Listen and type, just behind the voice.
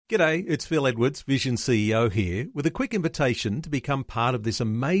G'day, it's Phil Edwards, Vision CEO here, with a quick invitation to become part of this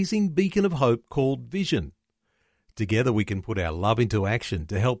amazing beacon of hope called Vision. Together we can put our love into action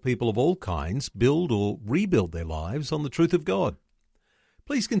to help people of all kinds build or rebuild their lives on the truth of God.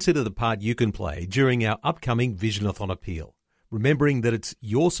 Please consider the part you can play during our upcoming Visionathon appeal, remembering that it's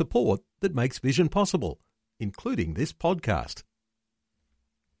your support that makes Vision possible, including this podcast.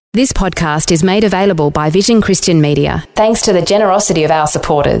 This podcast is made available by Vision Christian Media, thanks to the generosity of our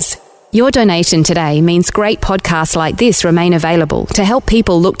supporters. Your donation today means great podcasts like this remain available to help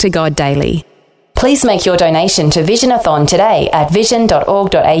people look to God daily. Please make your donation to Visionathon today at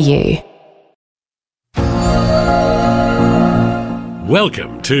vision.org.au.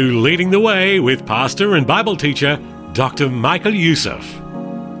 Welcome to Leading the Way with pastor and Bible teacher, Dr. Michael Youssef.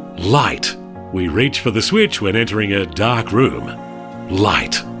 Light. We reach for the switch when entering a dark room.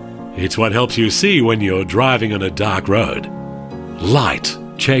 Light. It's what helps you see when you're driving on a dark road. Light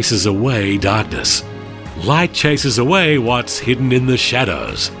chases away darkness. Light chases away what's hidden in the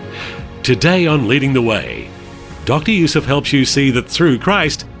shadows. Today on Leading the Way, Dr. Youssef helps you see that through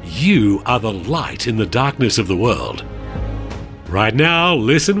Christ, you are the light in the darkness of the world. Right now,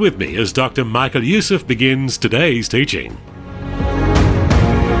 listen with me as Dr. Michael Youssef begins today's teaching.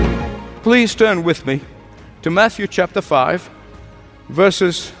 Please turn with me to Matthew chapter 5,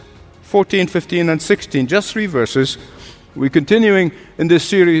 verses 14, 15, and 16. Just 3 verses. We're continuing in this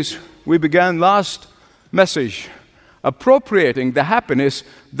series. We began last message appropriating the happiness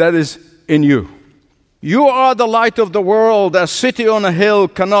that is in you. You are the light of the world. A city on a hill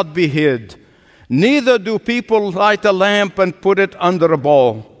cannot be hid. Neither do people light a lamp and put it under a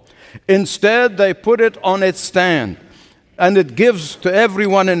bowl. Instead, they put it on its stand, and it gives to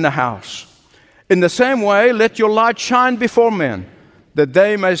everyone in the house. In the same way, let your light shine before men, that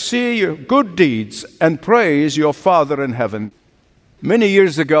they may see your good deeds and praise your Father in heaven. Many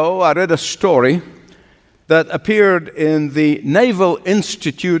years ago, I read a story that appeared in the Naval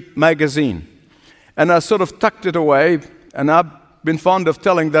Institute magazine. And I sort of tucked it away, and I've been fond of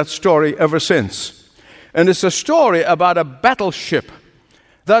telling that story ever since. And it's a story about a battleship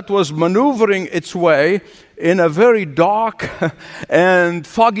that was maneuvering its way in a very dark and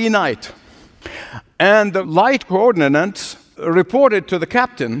foggy night. And the light coordinates reported to the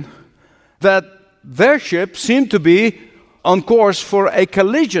captain that their ship seemed to be on course for a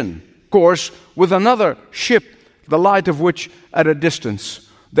collision course with another ship, the light of which at a distance.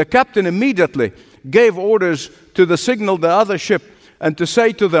 The captain immediately gave orders to signal the other ship and to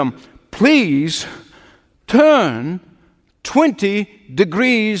say to them, please turn 20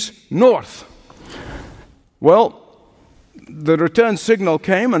 degrees north. Well, the return signal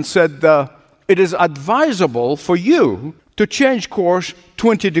came and said, it is advisable for you to change course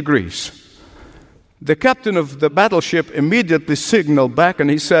 20 degrees. The captain of the battleship immediately signaled back and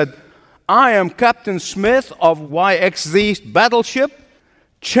he said, I am Captain Smith of YXZ battleship.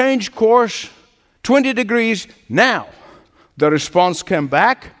 Change course 20 degrees now. The response came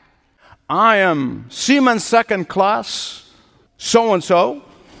back, I am Seaman Second Class so-and-so,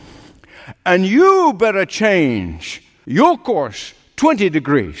 and you better change your course 20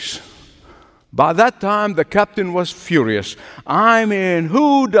 degrees. By that time, the captain was furious. I mean,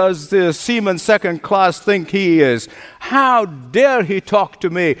 who does this Seaman Second Class think he is? How dare he talk to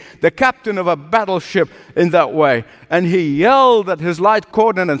me, the captain of a battleship, in that way? And he yelled at his light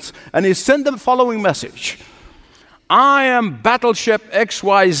coordinates, and he sent them the following message. I am battleship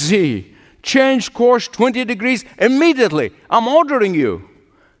XYZ. Change course 20 degrees immediately. I'm ordering you.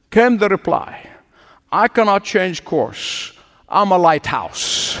 Came the reply. I cannot change course. I'm a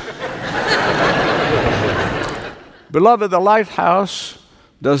lighthouse. Beloved, the lighthouse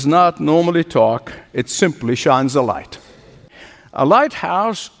does not normally talk. It simply shines a light. A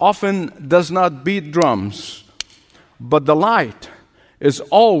lighthouse often does not beat drums, but the light is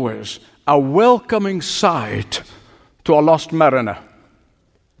always a welcoming sight to a lost mariner.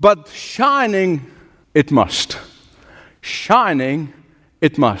 But shining it must. Shining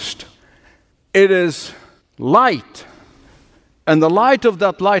it must. It is light, and the light of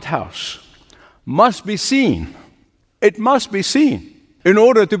that lighthouse must be seen. It must be seen in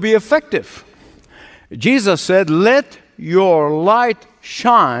order to be effective. Jesus said, let your light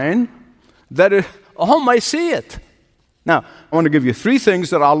shine that all may see it. Now, I want to give you 3 things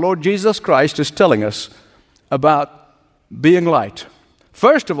that our Lord Jesus Christ is telling us about being light.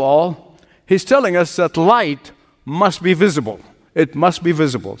 First of all, He's telling us that light must be visible. It must be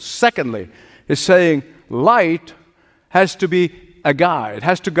visible. Secondly, He's saying light has to be a guide,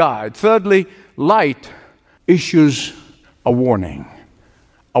 has to guide. Thirdly, light issues a warning.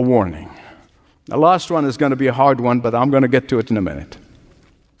 A warning. The last one is going to be a hard one, but I'm going to get to it in a minute.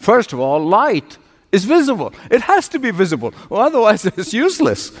 First of all, light is visible. It has to be visible, or otherwise it's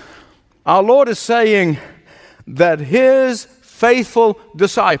useless. Our Lord is saying that His faithful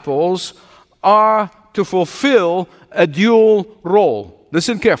disciples are to fulfill a dual role.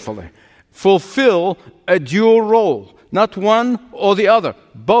 Listen carefully. Fulfill a dual role. Not one or the other.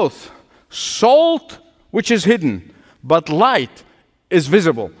 Both. Salt, which is hidden, but light is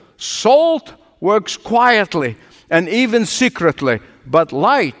visible. Salt works quietly and even secretly, but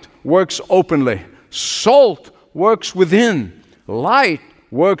light works openly. Salt works within. Light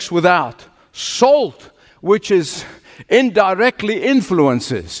works without. Salt, which is indirectly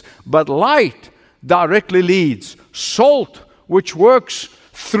influences, but light directly leads. Salt, which works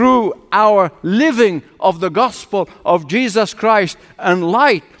through our living of the gospel of Jesus Christ, and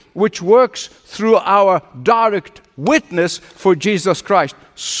light, which works through our direct witness for Jesus Christ.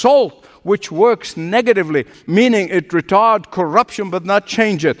 Salt, which works negatively, meaning it retards corruption but not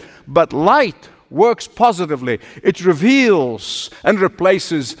change it. But light works positively. It reveals and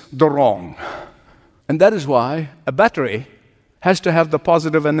replaces the wrong. And that is why a battery has to have the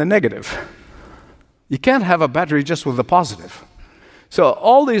positive and the negative. You can't have a battery just with the positive. So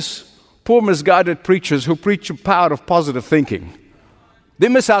all these poor misguided preachers who preach the power of positive thinking, they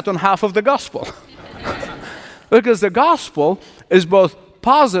miss out on half of the gospel. Because the gospel is both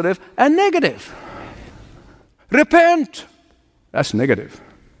positive and negative. Repent. That's negative.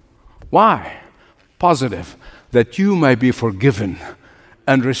 Why? Positive. That you may be forgiven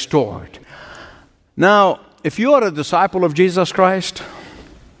and restored. Now, if you are a disciple of Jesus Christ,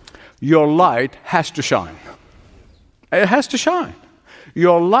 your light has to shine. It has to shine.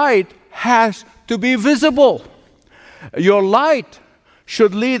 Your light has to be visible. Your light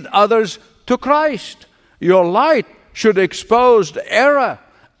should lead others to Christ. Your light should expose the error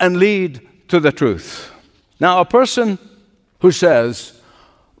and lead to the truth. Now, a person who says,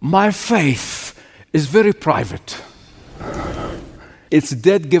 my faith is very private, it's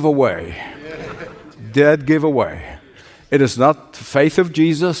dead giveaway. Dead giveaway. It is not faith of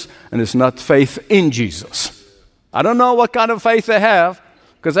Jesus, and it's not faith in Jesus. I don't know what kind of faith they have,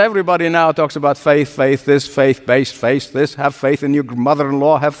 because everybody now talks about faith this, faith-based, faith this, have faith in your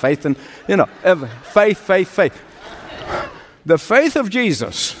mother-in-law, have faith in, faith. The faith of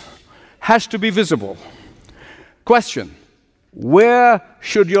Jesus has to be visible. Question, where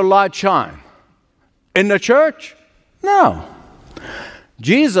should your light shine? In the church? No.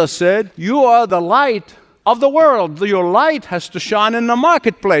 Jesus said, you are the light of the world. Your light has to shine in the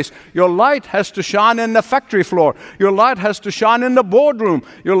marketplace. Your light has to shine in the factory floor. Your light has to shine in the boardroom.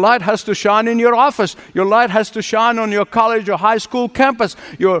 Your light has to shine in your office. Your light has to shine on your college or high school campus.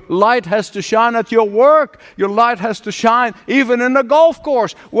 Your light has to shine at your work. Your light has to shine even in the golf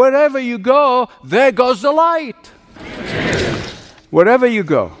course. Wherever you go, there goes the light. Wherever you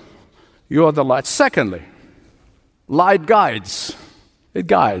go, you are the light. Secondly, light guides. It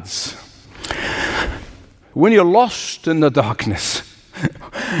guides. When you're lost in the darkness,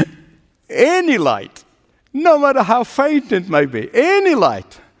 any light, no matter how faint it may be, any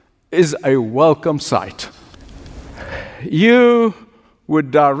light is a welcome sight. You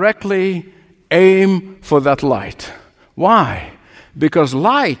would directly aim for that light. Why? Because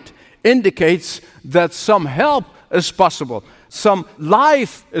light indicates that some help is possible, some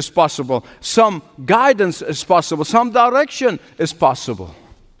life is possible, some guidance is possible, some direction is possible.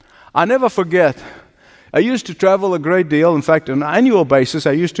 I never forget, I used to travel a great deal. In fact, on an annual basis,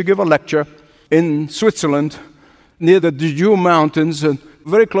 I used to give a lecture in Switzerland near the Jura Mountains, and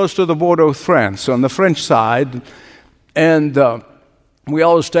very close to the border with France, on the French side. And we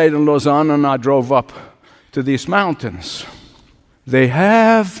always stayed in Lausanne, and I drove up to these mountains. They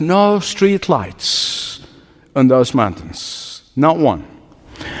have no street lights on those mountains, not one.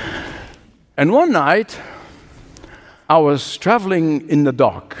 And one night, I was traveling in the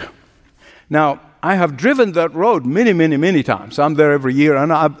dark. Now, I have driven that road many times. I'm there every year,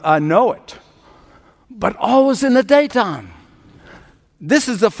 and I know it. But always in the daytime. This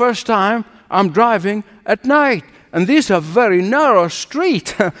is the first time I'm driving at night. And these are very narrow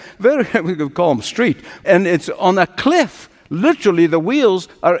street. We could call them street. And it's on a cliff. Literally, the wheels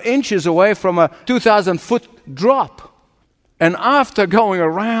are inches away from a 2,000-foot drop. And after going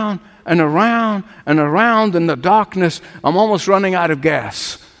around and around and around in the darkness, I'm almost running out of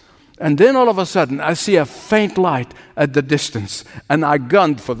gas. And then all of a sudden, I see a faint light at the distance, and I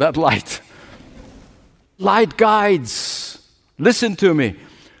gunned for that light. Light guides. Listen to me.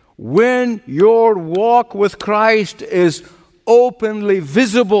 When your walk with Christ is openly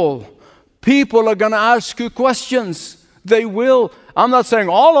visible, people are going to ask you questions. They will. I'm not saying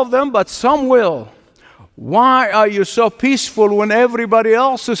all of them, but some will. Why are you so peaceful when everybody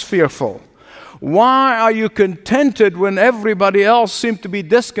else is fearful? Why are you contented when everybody else seems to be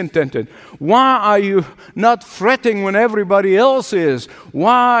discontented? Why are you not fretting when everybody else is?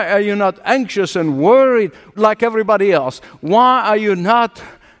 Why are you not anxious and worried like everybody else? Why are you not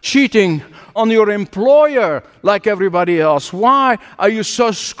cheating on your employer like everybody else? Why are you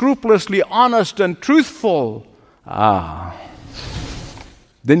so scrupulously honest and truthful? Then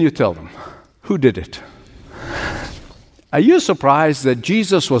you tell them, who did it? Are you surprised that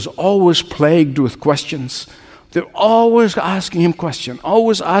Jesus was always plagued with questions? They're always asking him questions,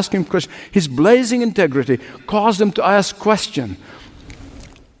 always asking him questions. His blazing integrity caused him to ask questions.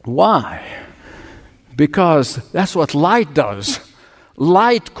 Why? Because that's what light does.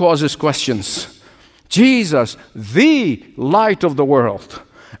 Light causes questions. Jesus, the light of the world.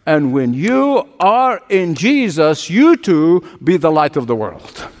 And when you are in Jesus, you too be the light of the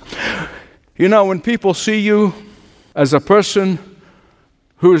world. You know, when people see you as a person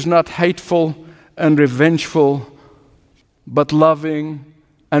who is not hateful and revengeful, but loving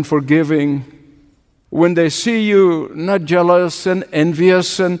and forgiving, when they see you not jealous and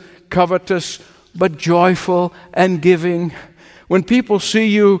envious and covetous, but joyful and giving, when people see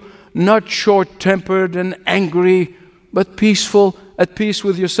you not short-tempered and angry, but peaceful, at peace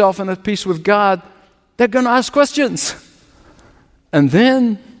with yourself and at peace with God, they're going to ask questions. And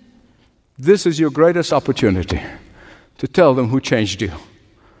then, this is your greatest opportunity to tell them who changed you.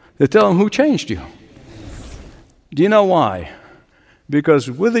 To tell them who changed you. Do you know why? Because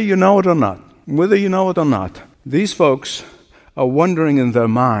whether you know it or not, these folks are wondering in their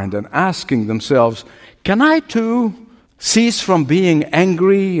mind and asking themselves, can I too cease from being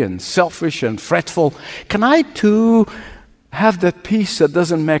angry and selfish and fretful? Can I too have that peace that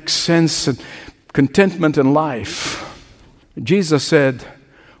doesn't make sense and contentment in life? Jesus said,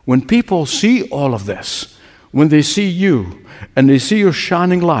 when people see all of this, when they see you and they see your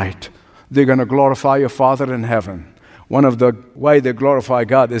shining light, they're going to glorify your Father in heaven. One of the ways they glorify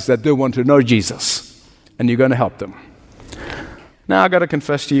God is that they want to know Jesus, and you're going to help them. Now, I got to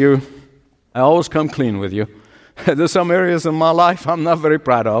confess to you, I always come clean with you. There's some areas in my life I'm not very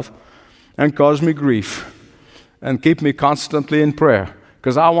proud of and cause me grief and keep me constantly in prayer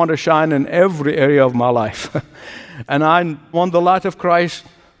because I want to shine in every area of my life. And I want the light of Christ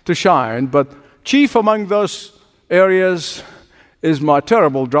to shine, but chief among those areas is my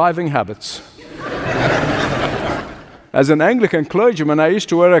terrible driving habits. As an Anglican clergyman, I used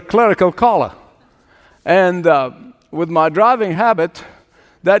to wear a clerical collar. And with my driving habit,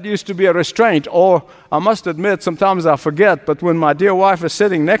 that used to be a restraint. Or, I must admit, sometimes I forget, but when my dear wife is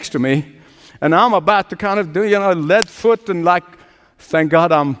sitting next to me, and I'm about to kind of do, lead foot and thank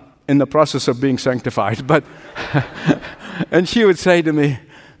God I'm in the process of being sanctified. But, and she would say to me,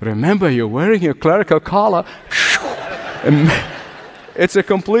 remember, you're wearing your clerical collar. And it's a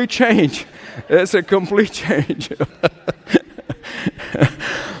complete change. It's a complete change.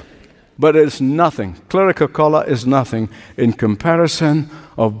 But it's nothing. Clerical collar is nothing in comparison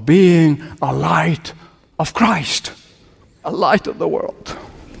of being a light of Christ, a light of the world.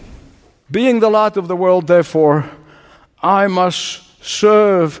 Being the light of the world, therefore, I must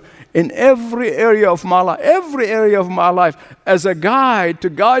serve in every area of my life, as a guide to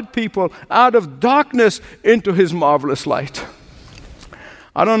guide people out of darkness into His marvelous light.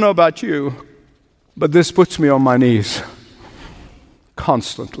 I don't know about you, but this puts me on my knees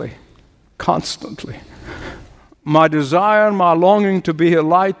constantly. My desire and my longing to be a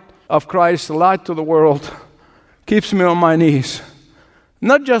light of Christ, a light to the world, keeps me on my knees.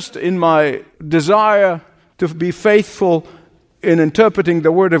 Not just in my desire to be faithful in interpreting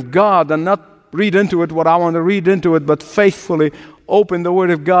the Word of God and not read into it what I want to read into it, but faithfully open the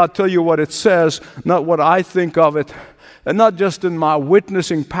Word of God, tell you what it says, not what I think of it, and not just in my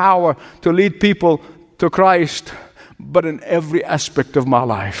witnessing power to lead people to Christ, but in every aspect of my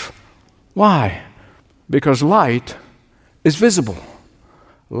life. Why? Because light is visible.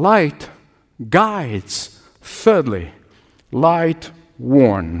 Light guides. Thirdly, light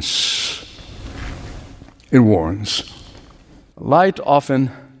warns. It warns. Light often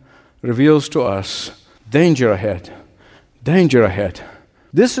reveals to us danger ahead. Danger ahead.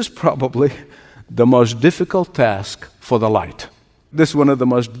 This is probably the most difficult task for the light. This is one of the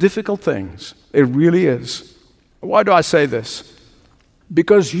most difficult things. It really is. Why do I say this?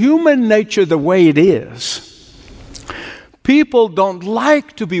 Because human nature, the way it is, people don't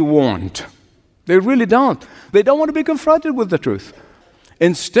like to be warned. They really don't. They don't want to be confronted with the truth.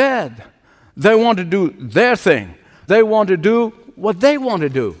 Instead, they want to do their thing. They want to do what they want to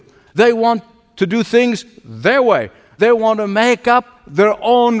do. They want to do things their way. They want to make up their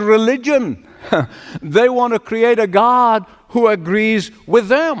own religion. They want to create a God who agrees with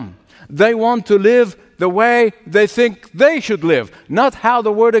them. They want to live the way they think they should live, not how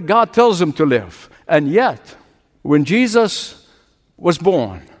the Word of God tells them to live. And yet, when Jesus was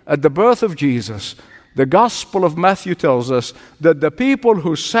born, at the birth of Jesus, the Gospel of Matthew tells us that the people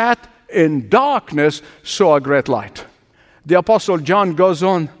who sat in darkness saw a great light. The Apostle John goes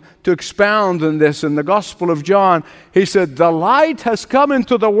on to expound on this in the Gospel of John. He said, the light has come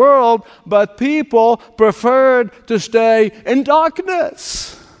into the world, but people preferred to stay in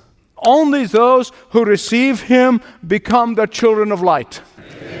darkness. Only those who receive Him become the children of light.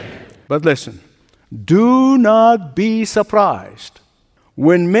 Amen. But listen, do not be surprised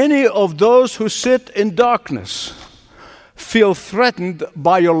when many of those who sit in darkness feel threatened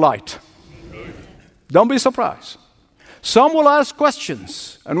by your light. Don't be surprised. Some will ask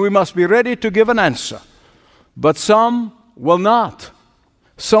questions, and we must be ready to give an answer. But some will not.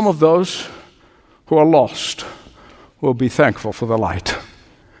 Some of those who are lost will be thankful for the light.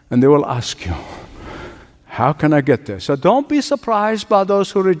 And they will ask you, how can I get there? So don't be surprised by those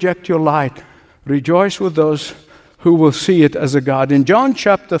who reject your light. Rejoice with those who will see it as a God. In John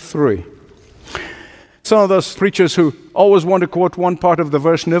chapter 3, some of those preachers who always want to quote one part of the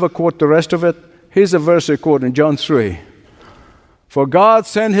verse, never quote the rest of it. Here's a verse they quote in John 3. For God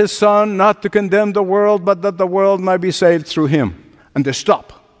sent His Son not to condemn the world, but that the world might be saved through Him. And they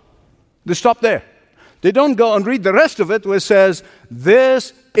stop. They stop there. They don't go and read the rest of it where it says,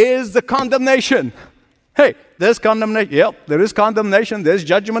 this is the condemnation. Hey, there's condemnation. Yep, there is condemnation. There's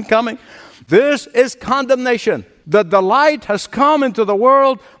judgment coming. This is condemnation. That the light has come into the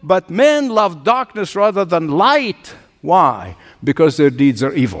world, but men love darkness rather than light. Why? Because their deeds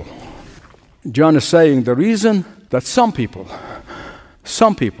are evil. John is saying the reason that some people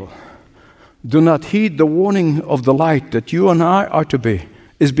do not heed the warning of the light that you and I are to be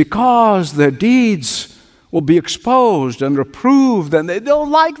is because their deeds will be exposed and reproved, and they don't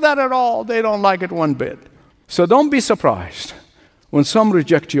like that at all. They don't like it one bit. So don't be surprised when some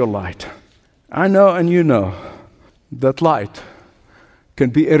reject your light. I know and you know that light can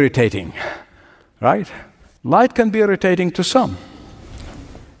be irritating, right? Light can be irritating to some.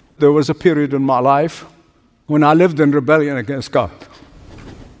 There was a period in my life when I lived in rebellion against God.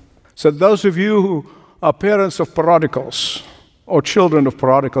 So those of you who are parents of prodigals or children of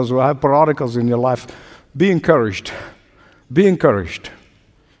prodigals who have prodigals in your life, be encouraged. Be encouraged.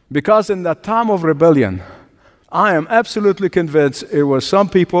 Because in that time of rebellion, I am absolutely convinced it was some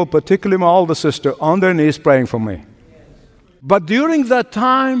people, particularly my older sister, on their knees praying for me. But during that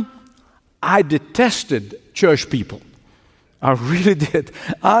time, I detested church people. I really did.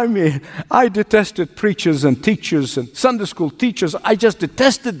 I mean, I detested preachers and teachers and Sunday school teachers. I just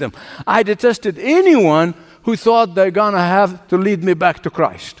detested them. I detested anyone who thought they're going to have to lead me back to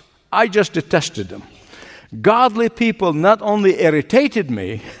Christ. I just detested them. Godly people not only irritated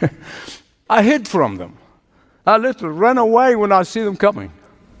me, I hid from them. I literally ran away when I see them coming.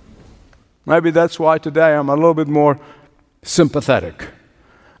 Maybe that's why today I'm a little bit more sympathetic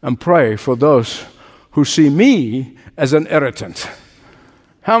and pray for those who see me as an irritant.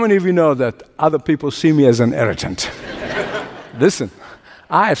 How many of you know that other people see me as an irritant? Listen,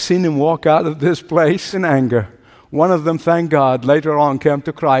 I have seen them walk out of this place in anger. One of them, thank God, later on came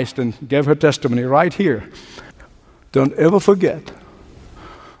to Christ and gave her testimony right here. Don't ever forget.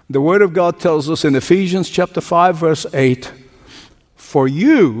 The Word of God tells us in Ephesians chapter 5, verse 8, for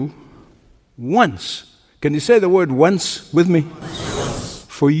you once, can you say the word once with me?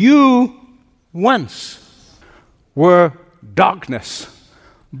 For you once were darkness,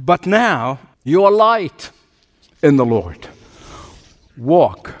 but now you are light in the Lord.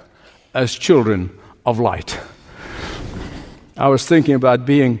 Walk as children of light. I was thinking about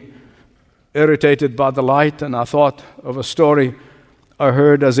being irritated by the light, and I thought of a story I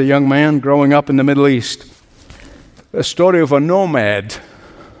heard as a young man growing up in the Middle East. A story of a nomad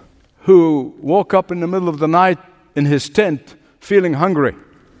who woke up in the middle of the night in his tent feeling hungry.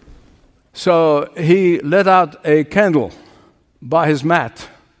 So he let out a candle by his mat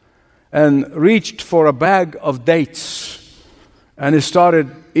and reached for a bag of dates, and he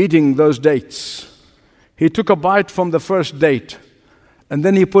started eating those dates. He took a bite from the first date, and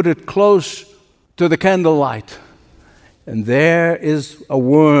then he put it close to the candlelight, and there is a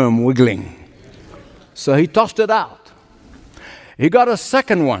worm wiggling. So he tossed it out. He got a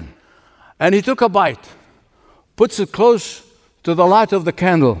second one, and he took a bite, puts it close to the light of the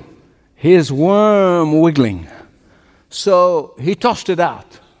candle. His worm wiggling. So he tossed it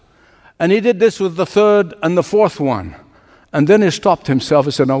out. And he did this with the third and the fourth one. And then he stopped himself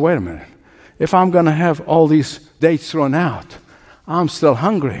and said, no, wait a minute. If I'm going to have all these dates thrown out, I'm still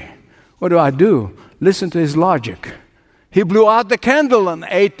hungry. What do? Listen to his logic. He blew out the candle and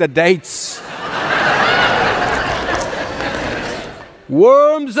ate the dates.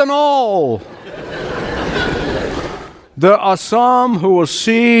 Worms and all. There are some who will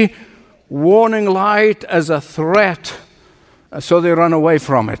see warning light as a threat, so they run away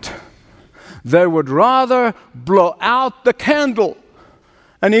from it. They would rather blow out the candle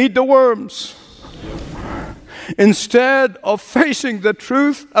and eat the worms instead of facing the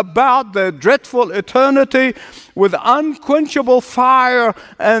truth about their dreadful eternity with unquenchable fire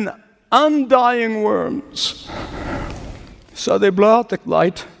and undying worms. So they blow out the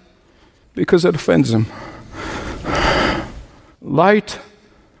light because it offends them. Light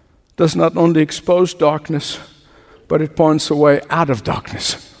does not only expose darkness, but it points the way out of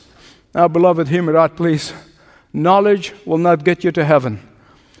darkness. Now, beloved, hear me right, please. Knowledge will not get you to heaven.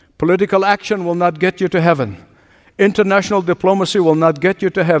 Political action will not get you to heaven. International diplomacy will not get you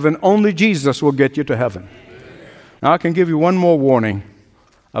to heaven. Only Jesus will get you to heaven. Now, I can give you one more warning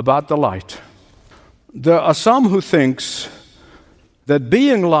about the light. There are some who thinks that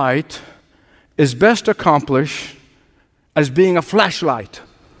being light is best accomplished as being a flashlight,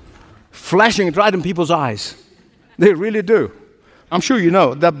 flashing it right in people's eyes. They really do. I'm sure you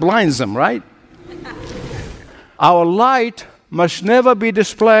know, that blinds them, right? Our light must never be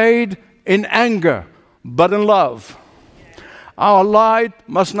displayed in anger, but in love. Our light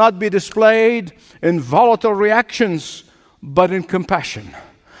must not be displayed in volatile reactions, but in compassion.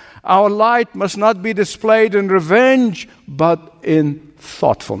 Our light must not be displayed in revenge, but in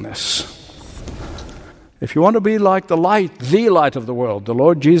thoughtfulness. If you want to be like the light of the world, the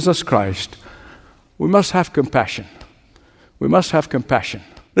Lord Jesus Christ, we must have compassion. We must have compassion.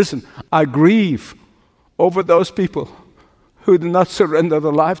 Listen, I grieve over those people who do not surrender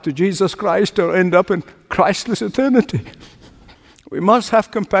their life to Jesus Christ or end up in Christless eternity. We must have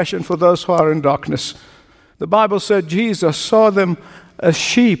compassion for those who are in darkness. The Bible said Jesus saw them as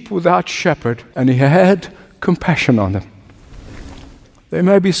sheep without shepherd, and he had compassion on them. There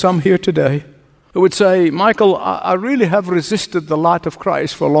may be some here today who would say, Michael, I really have resisted the light of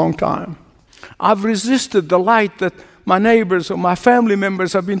Christ for a long time. I've resisted the light that my neighbors or my family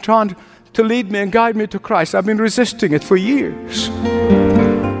members have been trying to lead me and guide me to Christ. I've been resisting it for years.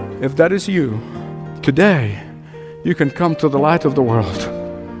 If that is you, today you can come to the light of the world,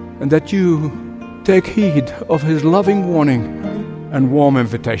 and that you take heed of his loving warning and warm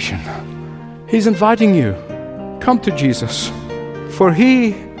invitation. He's inviting you. Come to Jesus, for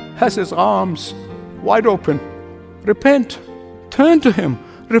he has his arms wide open. Repent. Turn to him.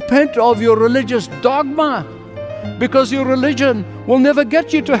 Repent of your religious dogma, because your religion will never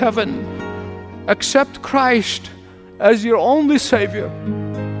get you to heaven. Accept Christ as your only Savior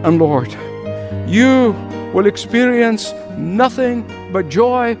and Lord. You will experience nothing but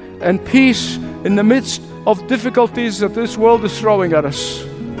joy and peace in the midst of difficulties that this world is throwing at us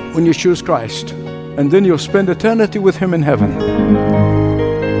when you choose Christ. And then you'll spend eternity with him in heaven.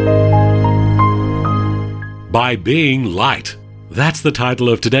 By Being Light. That's the title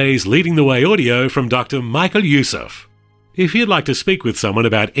of today's Leading the Way audio from Dr. Michael Youssef. If you'd like to speak with someone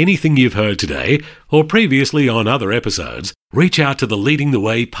about anything you've heard today or previously on other episodes, reach out to the Leading the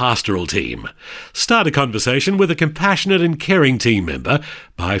Way pastoral team. Start a conversation with a compassionate and caring team member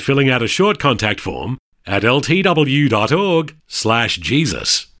by filling out a short contact form at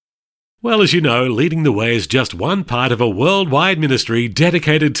ltw.org/Jesus. Well, as you know, Leading the Way is just one part of a worldwide ministry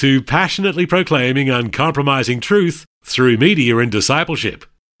dedicated to passionately proclaiming uncompromising truth through media and discipleship.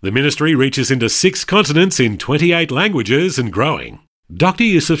 The ministry reaches into 6 continents in 28 languages and growing. Dr.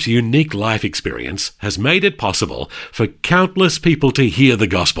 Youssef's unique life experience has made it possible for countless people to hear the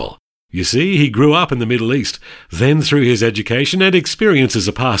gospel. You see, he grew up in the Middle East. Then through his education and experience as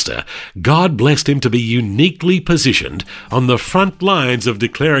a pastor, God blessed him to be uniquely positioned on the front lines of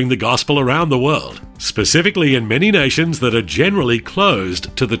declaring the gospel around the world, specifically in many nations that are generally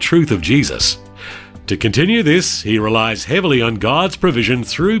closed to the truth of Jesus. To continue this, he relies heavily on God's provision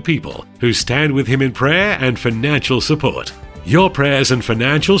through people who stand with him in prayer and financial support. Your prayers and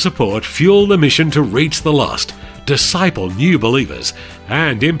financial support fuel the mission to reach the lost, disciple new believers,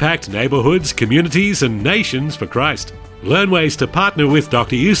 and impact neighborhoods, communities, and nations for Christ. Learn ways to partner with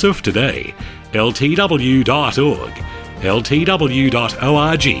Dr. Youssef today. ltw.org,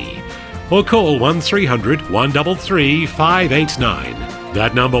 ltw.org, or call 1-300-133-589.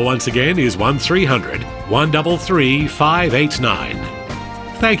 That number once again is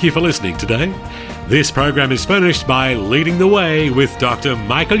 1-300-133-589. Thank you for listening today. This program is furnished by Leading the Way with Dr.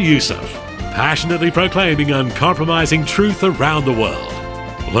 Michael Youssef, passionately proclaiming uncompromising truth around the world.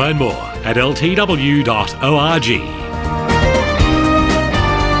 Learn more at ltw.org.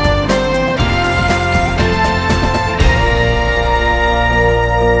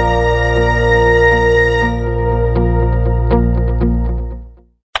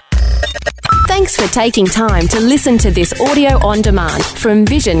 Thanks for taking time to listen to this audio on demand from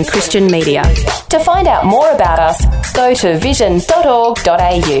Vision Christian Media. To find out more about us, go to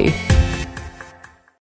vision.org.au.